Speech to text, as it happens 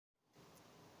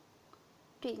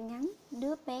Truyện ngắn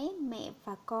Đứa bé, mẹ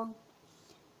và con.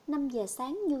 5 giờ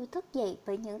sáng Nhu thức dậy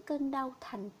với những cơn đau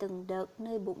thành từng đợt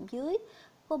nơi bụng dưới.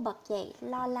 Cô bật dậy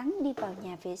lo lắng đi vào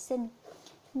nhà vệ sinh.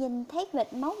 Nhìn thấy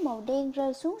vệt máu màu đen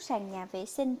rơi xuống sàn nhà vệ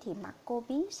sinh thì mặt cô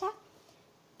biến sắc.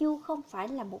 Nhu không phải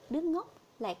là một đứa ngốc,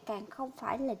 lại càng không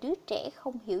phải là đứa trẻ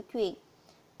không hiểu chuyện.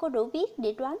 Cô đủ biết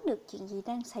để đoán được chuyện gì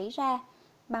đang xảy ra.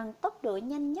 Bằng tốc độ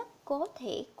nhanh nhất có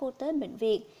thể cô tới bệnh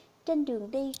viện. Trên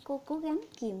đường đi cô cố gắng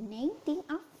kìm nén tiếng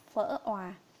óc vỡ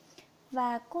òa.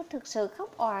 Và cô thực sự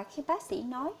khóc òa khi bác sĩ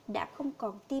nói đã không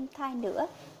còn tim thai nữa,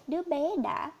 đứa bé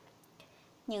đã.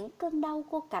 Những cơn đau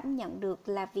cô cảm nhận được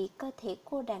là vì cơ thể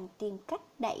cô đang tìm cách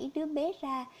đẩy đứa bé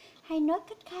ra, hay nói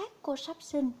cách khác cô sắp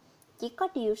sinh. Chỉ có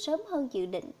điều sớm hơn dự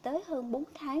định tới hơn 4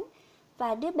 tháng,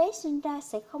 và đứa bé sinh ra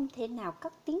sẽ không thể nào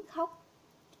cất tiếng khóc.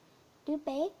 Đứa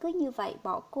bé cứ như vậy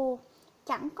bỏ cô,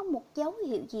 chẳng có một dấu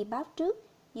hiệu gì báo trước,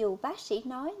 dù bác sĩ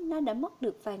nói nó đã mất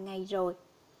được vài ngày rồi.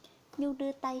 Nhu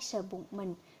đưa tay sờ bụng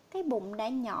mình, cái bụng đã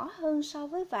nhỏ hơn so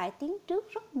với vài tiếng trước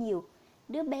rất nhiều.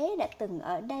 Đứa bé đã từng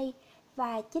ở đây,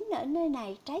 và chính ở nơi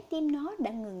này trái tim nó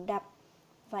đã ngừng đập.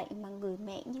 Vậy mà người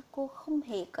mẹ như cô không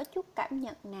hề có chút cảm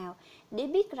nhận nào để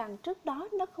biết rằng trước đó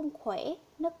nó không khỏe,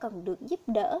 nó cần được giúp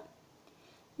đỡ.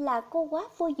 Là cô quá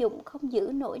vô dụng không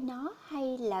giữ nổi nó,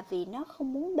 hay là vì nó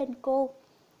không muốn bên cô?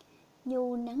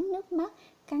 Nhu nắn nước mắt,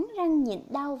 cắn răng nhịn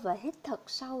đau và hít thật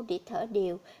sâu để thở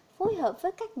đều, phối hợp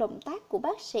với các động tác của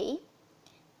bác sĩ.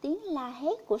 Tiếng la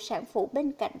hét của sản phụ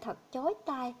bên cạnh thật chói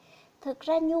tai. Thực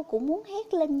ra Nhu cũng muốn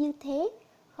hét lên như thế,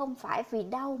 không phải vì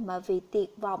đau mà vì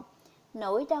tuyệt vọng.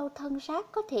 Nỗi đau thân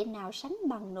xác có thể nào sánh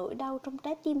bằng nỗi đau trong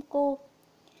trái tim cô.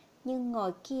 Nhưng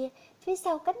ngồi kia, phía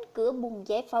sau cánh cửa buồng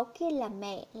giải phẫu kia là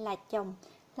mẹ, là chồng,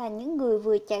 là những người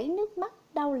vừa chảy nước mắt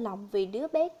đau lòng vì đứa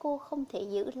bé cô không thể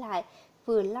giữ lại,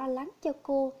 vừa lo lắng cho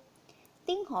cô.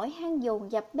 Tiếng hỏi han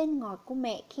dồn dập bên ngoài của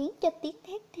mẹ khiến cho tiếng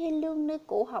thét thê lương nơi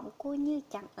cổ họng cô như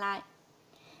chặn lại.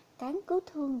 Cán cứu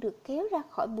thương được kéo ra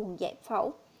khỏi buồng giải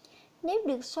phẫu. Nếu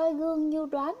được soi gương, Nhu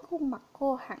đoán khuôn mặt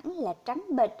cô hẳn là trắng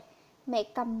bệch. Mẹ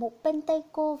cầm một bên tay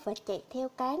cô và chạy theo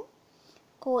cán.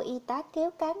 Cô y tá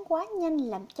kéo cán quá nhanh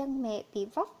làm chân mẹ bị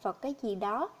vấp vào cái gì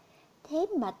đó. Thế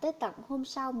mà tới tận hôm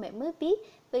sau mẹ mới biết,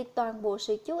 vì toàn bộ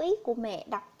sự chú ý của mẹ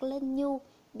đặt lên Nhu,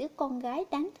 đứa con gái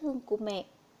đáng thương của mẹ.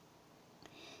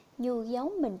 Nhu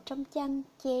giấu mình trong chăn,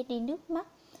 che đi nước mắt.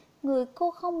 Người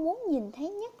cô không muốn nhìn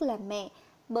thấy nhất là mẹ,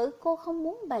 bởi cô không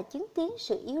muốn bà chứng kiến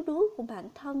sự yếu đuối của bản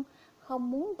thân,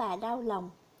 không muốn bà đau lòng.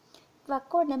 Và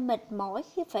cô đã mệt mỏi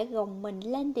khi phải gồng mình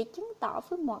lên để chứng tỏ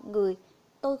với mọi người: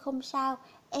 tôi không sao,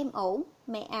 em ổn,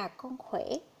 mẹ à con khỏe.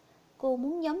 Cô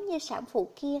muốn giống như sản phụ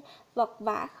kia, vật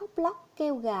vã khóc lóc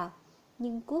kêu gào.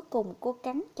 Nhưng cuối cùng cô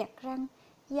cắn chặt răng,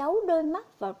 giấu đôi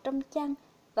mắt vào trong chăn.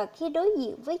 Và khi đối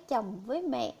diện với chồng, với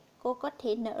mẹ, cô có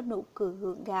thể nở nụ cười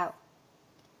gượng gạo.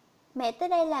 Mẹ tới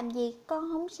đây làm gì, con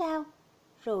không sao.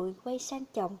 Rồi quay sang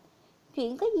chồng.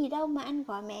 Chuyện có gì đâu mà anh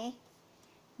gọi mẹ.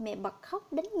 Mẹ bật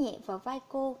khóc đánh nhẹ vào vai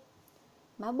cô.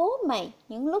 Mà bố mày,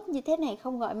 những lúc như thế này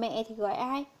không gọi mẹ thì gọi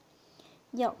ai?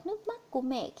 Giọt nước mắt của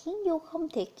mẹ khiến Du không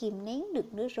thể kìm nén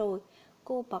được nữa rồi.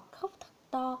 Cô bật khóc thật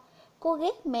to. Cô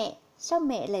ghét mẹ, sao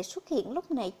mẹ lại xuất hiện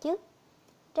lúc này chứ?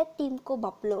 Trái tim cô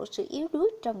bộc lộ sự yếu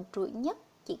đuối trần trụi nhất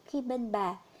chỉ khi bên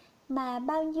bà. Mà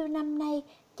bao nhiêu năm nay,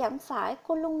 chẳng phải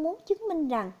cô luôn muốn chứng minh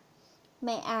rằng: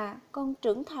 mẹ à, con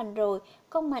trưởng thành rồi,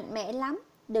 con mạnh mẽ lắm,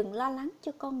 đừng lo lắng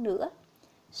cho con nữa.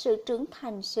 Sự trưởng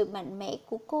thành, sự mạnh mẽ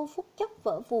của cô phút chốc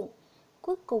vỡ vụn.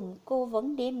 Cuối cùng cô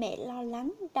vẫn để mẹ lo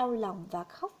lắng, đau lòng và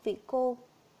khóc vì cô.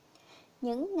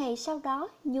 Những ngày sau đó,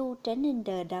 Nhu trở nên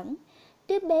đờ đẫn.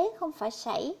 Đứa bé không phải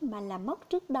sảy mà là mất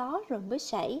trước đó rồi mới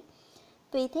sảy.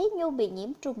 Vì thế Nhu bị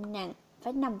nhiễm trùng nặng,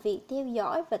 phải nằm viện theo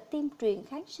dõi và tiêm truyền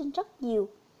kháng sinh rất nhiều.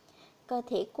 Cơ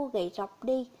thể cô gầy rộc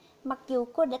đi, mặc dù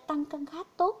cô đã tăng cân khá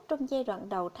tốt trong giai đoạn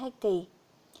đầu thai kỳ.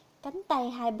 Cánh tay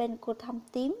hai bên cô thâm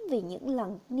tím vì những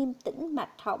lần niêm tĩnh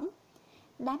mạch hỏng.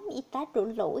 Đám y tá đổ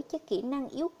lỗi cho kỹ năng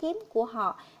yếu kém của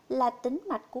họ là tĩnh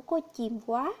mạch của cô chìm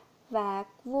quá và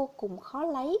vô cùng khó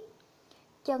lấy.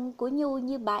 Chân của Nhu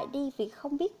như bại đi vì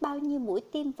không biết bao nhiêu mũi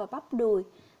tiêm vào bắp đùi.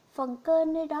 Phần cơ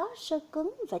nơi đó sơ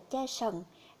cứng và chai sần,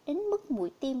 đến mức mũi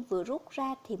tiêm vừa rút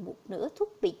ra thì một nửa thuốc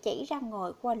bị chảy ra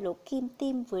ngoài qua lỗ kim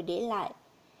tiêm vừa để lại.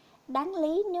 Đáng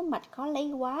lý nếu mạch khó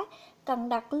lấy quá, cần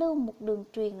đặt lưu một đường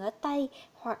truyền ở tay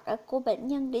hoặc ở cổ bệnh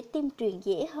nhân để tiêm truyền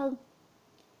dễ hơn.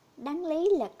 Đáng lý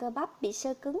là cơ bắp bị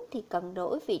sơ cứng thì cần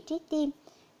đổi vị trí tiêm.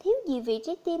 Thiếu gì vị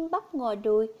trí tiêm bắp ngoài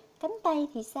đùi, cánh tay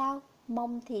thì sao,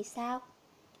 mông thì sao?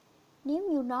 Nếu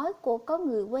như nói cô có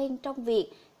người quen trong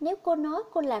việc, nếu cô nói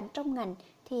cô làm trong ngành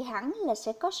thì hẳn là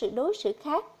sẽ có sự đối xử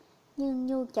khác. Nhưng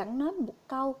Nhu chẳng nói một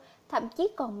câu, thậm chí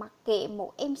còn mặc kệ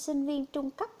một em sinh viên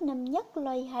trung cấp năm nhất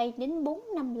loay hoay đến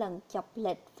 4-5 lần chọc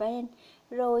lệch van,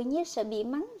 rồi như sợ bị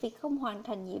mắng vì không hoàn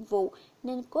thành nhiệm vụ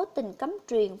nên cố tình cắm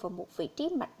truyền vào một vị trí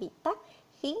mạch bị tắc,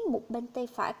 khiến một bên tay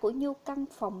phải của Nhu căng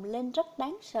phồng lên rất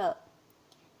đáng sợ.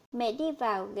 Mẹ đi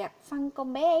vào gạt phăng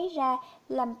con bé ấy ra,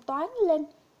 làm toán lên.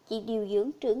 Chị điều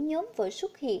dưỡng trưởng nhóm vội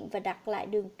xuất hiện và đặt lại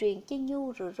đường truyền cho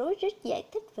Nhu rồi rối rít giải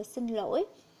thích và xin lỗi.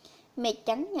 Mẹ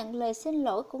chẳng nhận lời xin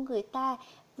lỗi của người ta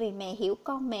vì mẹ hiểu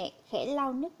con mẹ, khẽ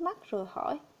lau nước mắt rồi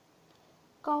hỏi: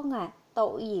 Con à,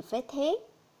 tội gì phải thế?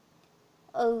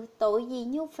 Tội gì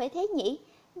Nhu phải thế nhỉ?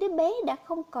 Đứa bé đã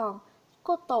không còn,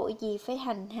 cô tội gì phải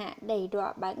hành hạ đầy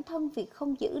đọa bản thân vì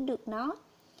không giữ được nó?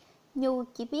 Nhu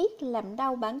chỉ biết làm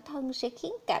đau bản thân sẽ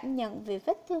khiến cảm nhận về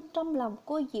vết thương trong lòng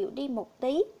cô dịu đi một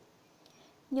tí.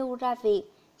 Nhu ra viện,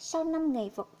 sau 5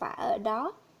 ngày vật vã ở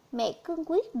đó, mẹ cương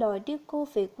quyết đòi đưa cô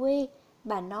về quê.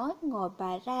 Bà nói ngoài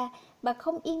bà ra, bà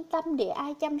không yên tâm để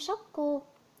ai chăm sóc cô.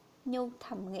 Nhu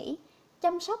thầm nghĩ,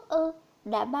 chăm sóc ư?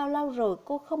 Đã bao lâu rồi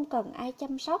cô không cần ai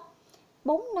chăm sóc?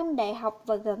 4 năm đại học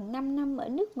và gần 5 năm ở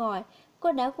nước ngoài,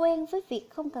 cô đã quen với việc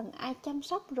không cần ai chăm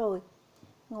sóc rồi.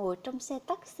 Ngồi trong xe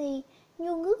taxi,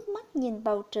 Nhu ngước mắt nhìn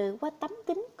bầu trời qua tấm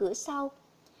kính cửa sau.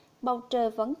 Bầu trời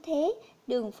vẫn thế,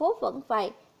 đường phố vẫn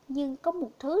vậy, nhưng có một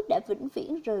thứ đã vĩnh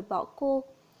viễn rời bỏ cô.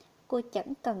 Cô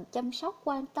chẳng cần chăm sóc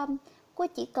quan tâm, cô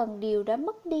chỉ cần điều đã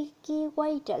mất đi kia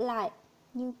quay trở lại.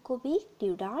 Nhưng cô biết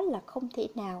điều đó là không thể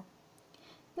nào.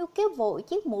 Nhu kéo vội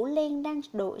chiếc mũ len đang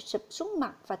đội sụp xuống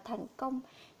mặt và thành công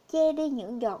che đi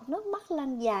những giọt nước mắt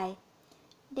lăn dài.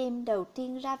 Đêm đầu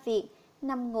tiên ra viện,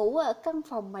 nằm ngủ ở căn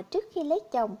phòng mà trước khi lấy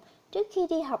chồng, trước khi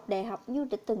đi học đại học Nhu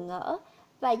đã từng ở,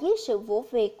 và dưới sự vỗ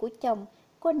về của chồng,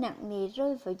 cô nặng nề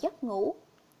rơi vào giấc ngủ.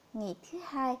 Ngày thứ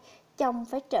hai, chồng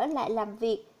phải trở lại làm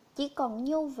việc, chỉ còn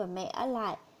Nhu và mẹ ở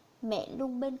lại. Mẹ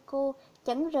luôn bên cô,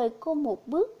 chẳng rời cô một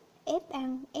bước, ép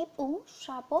ăn, ép uống,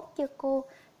 xoa bóp cho cô,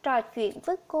 trò chuyện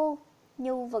với cô.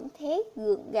 Nhu vẫn thế,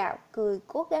 gượng gạo, cười,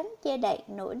 cố gắng che đậy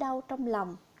nỗi đau trong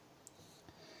lòng.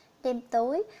 Đêm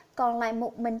tối, còn lại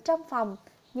một mình trong phòng,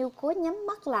 Nhu cố nhắm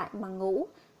mắt lại mà ngủ.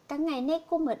 Cả ngày nay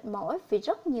cô mệt mỏi vì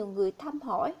rất nhiều người thăm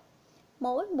hỏi.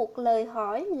 Mỗi một lời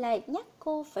hỏi lại nhắc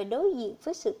cô phải đối diện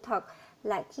với sự thật,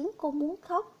 lại khiến cô muốn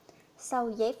khóc. Sau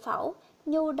giải phẫu,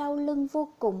 Nhu đau lưng vô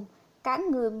cùng, cả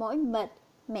người mỏi mệt.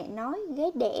 Mẹ nói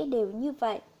ghế đẻ đều như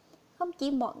vậy. Không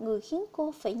chỉ mọi người khiến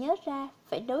cô phải nhớ ra,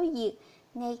 phải đối diện,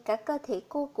 ngay cả cơ thể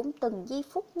cô cũng từng giây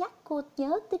phút nhắc cô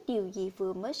nhớ tới điều gì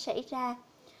vừa mới xảy ra.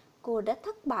 Cô đã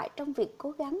thất bại trong việc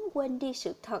cố gắng quên đi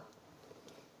sự thật.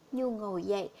 Nhu ngồi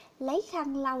dậy, lấy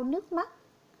khăn lau nước mắt.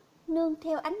 Nương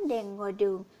theo ánh đèn ngoài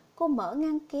đường, cô mở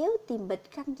ngăn kéo tìm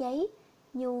bịch khăn giấy.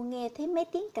 Nhu nghe thấy mấy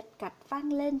tiếng cạch cạch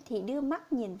vang lên thì đưa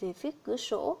mắt nhìn về phía cửa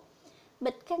sổ.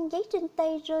 Bịch khăn giấy trên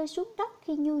tay rơi xuống đất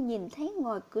khi Nhu nhìn thấy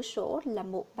ngoài cửa sổ là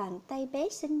một bàn tay bé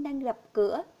xinh đang gập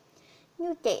cửa.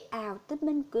 Nhu chạy ào tới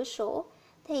bên cửa sổ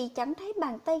thì chẳng thấy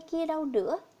bàn tay kia đâu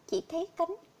nữa, chỉ thấy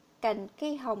cành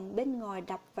cây hồng bên ngoài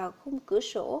đập vào khung cửa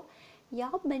sổ.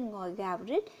 Gió bên ngoài gào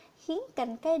rít khiến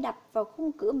cành cây đập vào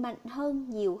khung cửa mạnh hơn,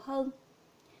 nhiều hơn.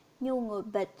 Nhu ngồi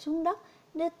bệt xuống đất,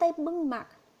 đưa tay bưng mặt.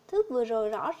 Thứ vừa rồi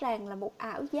rõ ràng là một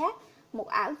ảo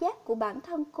giác của bản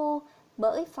thân cô,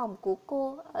 bởi phòng của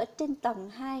cô ở trên tầng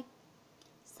 2.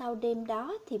 Sau đêm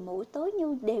đó thì mỗi tối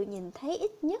Nhu đều nhìn thấy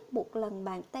ít nhất một lần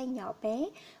bàn tay nhỏ bé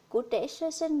của trẻ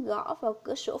sơ sinh gõ vào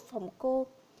cửa sổ phòng cô.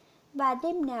 Và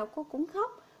đêm nào cô cũng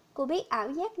khóc. Cô biết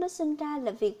ảo giác đó sinh ra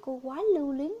là vì cô quá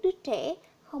lưu luyến đứa trẻ,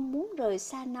 không muốn rời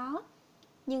xa nó.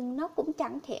 Nhưng nó cũng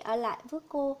chẳng thể ở lại với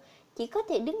cô, chỉ có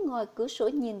thể đứng ngoài cửa sổ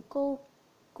nhìn cô.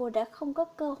 Cô đã không có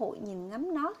cơ hội nhìn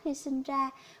ngắm nó khi sinh ra,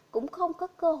 cũng không có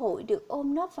cơ hội được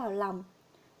ôm nó vào lòng.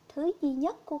 Thứ duy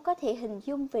nhất cô có thể hình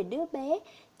dung về đứa bé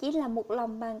chỉ là một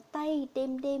lòng bàn tay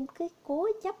đêm cứ cố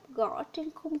chấp gõ trên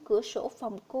khung cửa sổ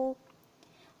phòng cô.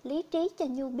 Lý trí cho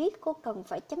Nhu biết cô cần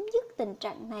phải chấm dứt tình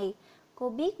trạng này. Cô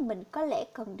biết mình có lẽ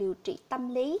cần điều trị tâm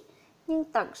lý, nhưng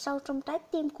tận sâu trong trái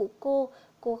tim của cô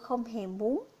không hề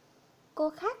muốn. Cô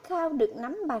khát khao được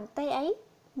nắm bàn tay ấy.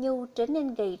 Nhu trở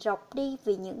nên gầy rộc đi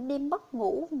vì những đêm mất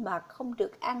ngủ mà không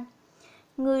được ăn.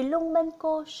 Người luôn bên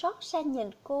cô xót xa nhìn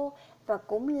cô và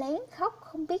cũng lén khóc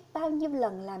không biết bao nhiêu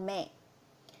lần là mẹ.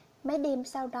 Mấy đêm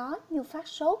sau đó Nhu phát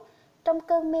sốt. Trong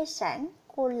cơn mê sảng,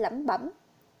 cô lẩm bẩm: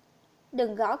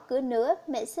 Đừng gõ cửa nữa,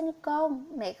 mẹ xin con,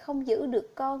 mẹ không giữ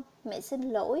được con, mẹ xin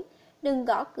lỗi. Đừng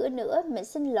gõ cửa nữa, mẹ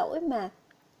xin lỗi mà.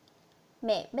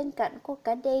 Mẹ bên cạnh cô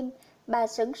cả đêm, bà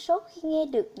sửng sốt khi nghe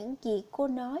được những gì cô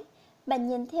nói. Bà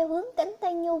nhìn theo hướng cánh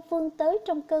tay Nhu vươn tới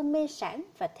trong cơn mê sảng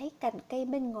và thấy cành cây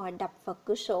bên ngoài đập vào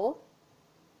cửa sổ.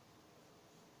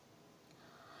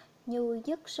 Nhu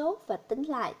dứt sốt và tỉnh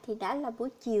lại thì đã là buổi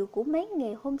chiều của mấy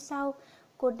ngày hôm sau.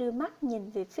 Cô đưa mắt nhìn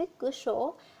về phía cửa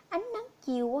sổ. Ánh nắng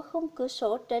chiều qua khung cửa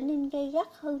sổ trở nên gay gắt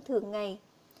hơn thường ngày.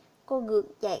 Cô gượng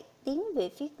dậy, tiến về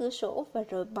phía cửa sổ và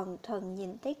rồi bần thần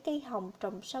nhìn thấy cây hồng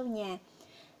trồng sau nhà.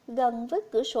 Gần với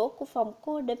cửa sổ của phòng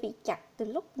cô đã bị chặt từ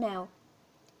lúc nào.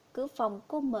 Cửa phòng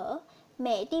cô mở,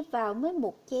 mẹ đi vào với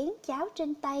một chén cháo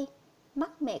trên tay.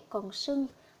 Mắt mẹ còn sưng,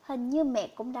 hình như mẹ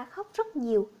cũng đã khóc rất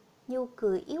nhiều. Nhu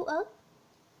cười yếu ớt.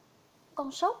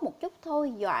 Con sốt một chút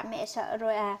thôi, dọa mẹ sợ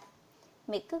rồi à.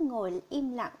 Mẹ cứ ngồi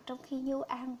im lặng trong khi Nhu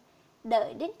ăn.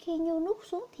 Đợi đến khi Nhu nuốt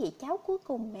xuống thì cháo cuối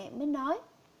cùng mẹ mới nói: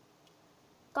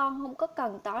 con không có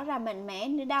cần tỏ ra mạnh mẽ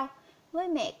nữa đâu. Với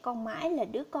mẹ con mãi là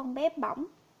đứa con bé bỏng.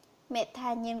 Mẹ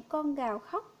thà nhìn con gào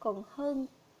khóc còn hơn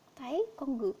thấy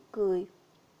con gượng cười.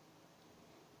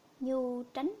 Nhu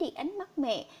tránh đi ánh mắt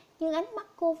mẹ, nhưng ánh mắt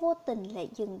cô vô tình lại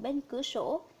dừng bên cửa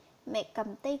sổ. Mẹ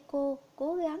cầm tay cô,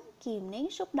 cố gắng kìm nén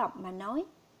xúc động mà nói: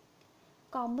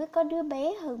 con mới có đứa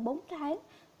bé hơn 4 tháng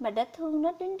mà đã thương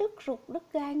nó đến đứt ruột đứt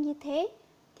gan như thế,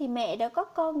 thì mẹ đã có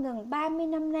con gần 30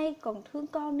 năm nay còn thương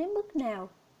con đến mức nào.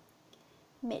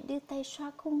 Mẹ đưa tay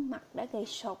xoa khuôn mặt đã gầy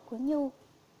sột của Nhu.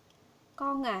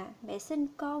 Con à, mẹ xin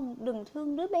con đừng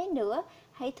thương đứa bé nữa,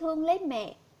 hãy thương lấy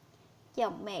mẹ.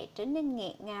 Giọng mẹ trở nên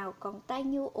nghẹn ngào, còn tay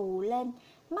Nhu ù lên,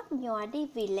 mắt nhòa đi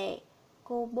vì lệ.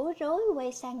 Cô bối rối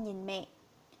quay sang nhìn mẹ.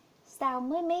 Sao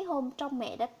mới mấy hôm trong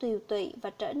mẹ đã tiều tụy và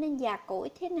trở nên già cỗi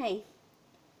thế này?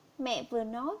 Mẹ vừa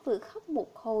nói vừa khóc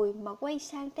một hồi mà quay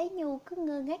sang thấy Nhu cứ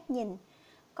ngơ ngác nhìn.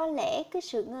 Có lẽ cái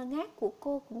sự ngơ ngác của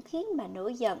cô cũng khiến bà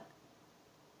nổi giận.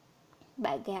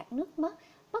 Bà gạt nước mắt,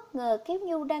 bất ngờ kéo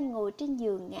Nhu đang ngồi trên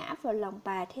giường ngã vào lòng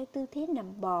bà theo tư thế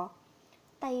nằm bò.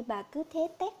 Tay bà cứ thế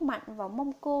tét mạnh vào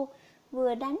mông cô,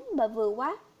 vừa đánh bà vừa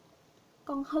quát: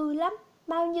 con hư lắm,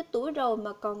 bao nhiêu tuổi rồi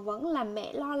mà còn vẫn làm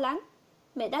mẹ lo lắng.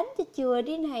 Mẹ đánh cho chừa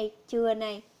đi này, chừa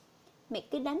này. Mẹ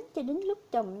cứ đánh cho đến lúc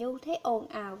chồng Nhu thấy ồn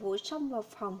ào vội xông vào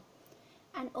phòng.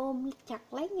 Anh ôm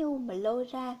chặt lấy Nhu mà lôi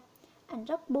ra. Anh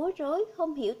rất bối rối,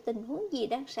 không hiểu tình huống gì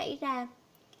đang xảy ra.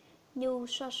 Nhu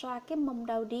xoa xoa cái mông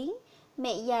đau điếng.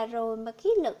 Mẹ già rồi mà khí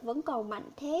lực vẫn còn mạnh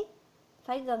thế.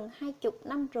 Phải gần 20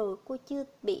 năm rồi cô chưa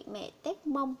bị mẹ tét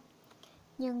mông.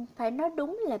 Nhưng phải nói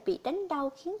đúng là bị đánh đau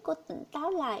khiến cô tỉnh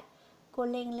táo lại. Cô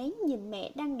len lén nhìn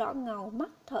mẹ đang đỏ ngầu, mắt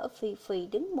thở phì phì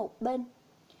đứng một bên.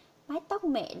 Mái tóc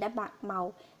mẹ đã bạc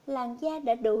màu, làn da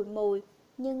đã đồi mồi,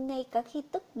 nhưng ngay cả khi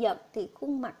tức giận thì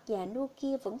khuôn mặt già nua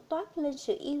kia vẫn toát lên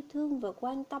sự yêu thương và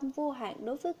quan tâm vô hạn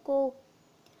đối với cô.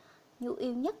 Nhu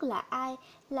yêu nhất là ai?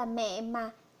 Là mẹ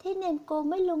mà, thế nên cô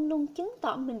mới luôn luôn chứng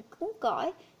tỏ mình cứng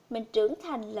cỏi, mình trưởng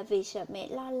thành là vì sợ mẹ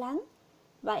lo lắng.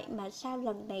 Vậy mà sao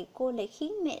lần này cô lại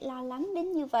khiến mẹ lo lắng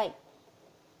đến như vậy?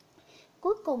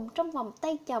 Cuối cùng trong vòng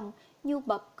tay chồng, Nhu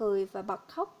bật cười và bật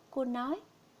khóc. Cô nói: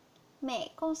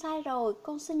 mẹ, con sai rồi,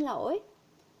 con xin lỗi.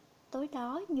 Tối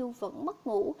đó Nhu vẫn mất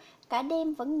ngủ, cả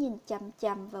đêm vẫn nhìn chằm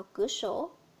chằm vào cửa sổ,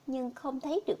 nhưng không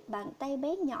thấy được bàn tay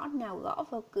bé nhỏ nào gõ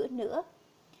vào cửa nữa.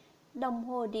 Đồng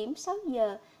hồ điểm 6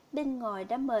 giờ, bên ngoài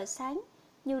đã mờ sáng.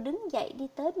 Nhu đứng dậy đi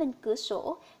tới bên cửa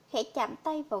sổ, khẽ chạm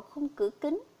tay vào khung cửa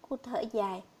kính. Cô thở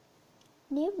dài: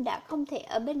 nếu đã không thể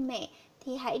ở bên mẹ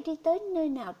thì hãy đi tới nơi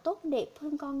nào tốt đẹp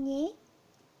hơn con nhé.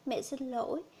 Mẹ xin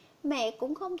lỗi, mẹ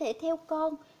cũng không thể theo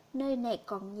con, nơi này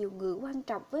còn nhiều người quan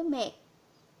trọng với mẹ.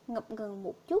 Ngập ngừng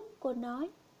một chút, cô nói: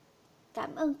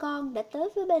 cảm ơn con đã tới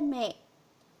với bên mẹ.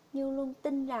 Nhu luôn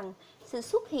tin rằng sự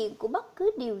xuất hiện của bất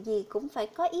cứ điều gì cũng phải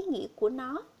có ý nghĩa của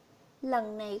nó.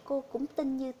 Lần này cô cũng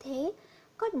tin như thế.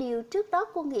 Có điều trước đó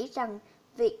cô nghĩ rằng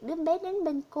việc đứa bé đến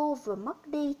bên cô và mất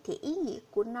đi thì ý nghĩa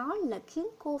của nó là khiến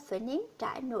cô phải nếm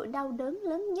trải nỗi đau đớn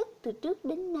lớn nhất từ trước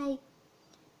đến nay.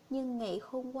 Nhưng ngày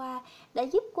hôm qua đã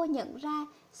giúp cô nhận ra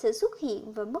sự xuất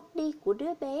hiện và mất đi của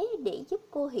đứa bé để giúp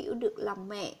cô hiểu được lòng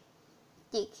mẹ.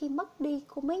 Chỉ khi mất đi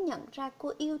cô mới nhận ra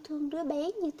cô yêu thương đứa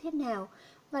bé như thế nào,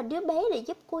 và đứa bé để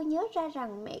giúp cô nhớ ra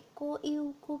rằng mẹ cô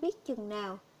yêu cô biết chừng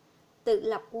nào. Tự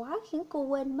lập quá khiến cô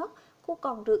quên mất cô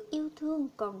còn được yêu thương,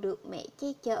 còn được mẹ che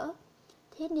chở.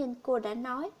 Thế nên cô đã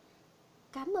nói: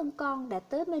 cảm ơn con đã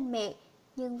tới bên mẹ,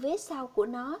 nhưng vế sau của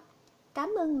nó: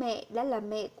 cảm ơn mẹ đã là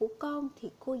mẹ của con, thì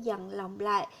cô dằn lòng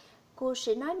lại. Cô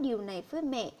sẽ nói điều này với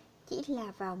mẹ, chỉ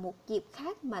là vào một dịp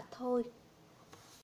khác mà thôi.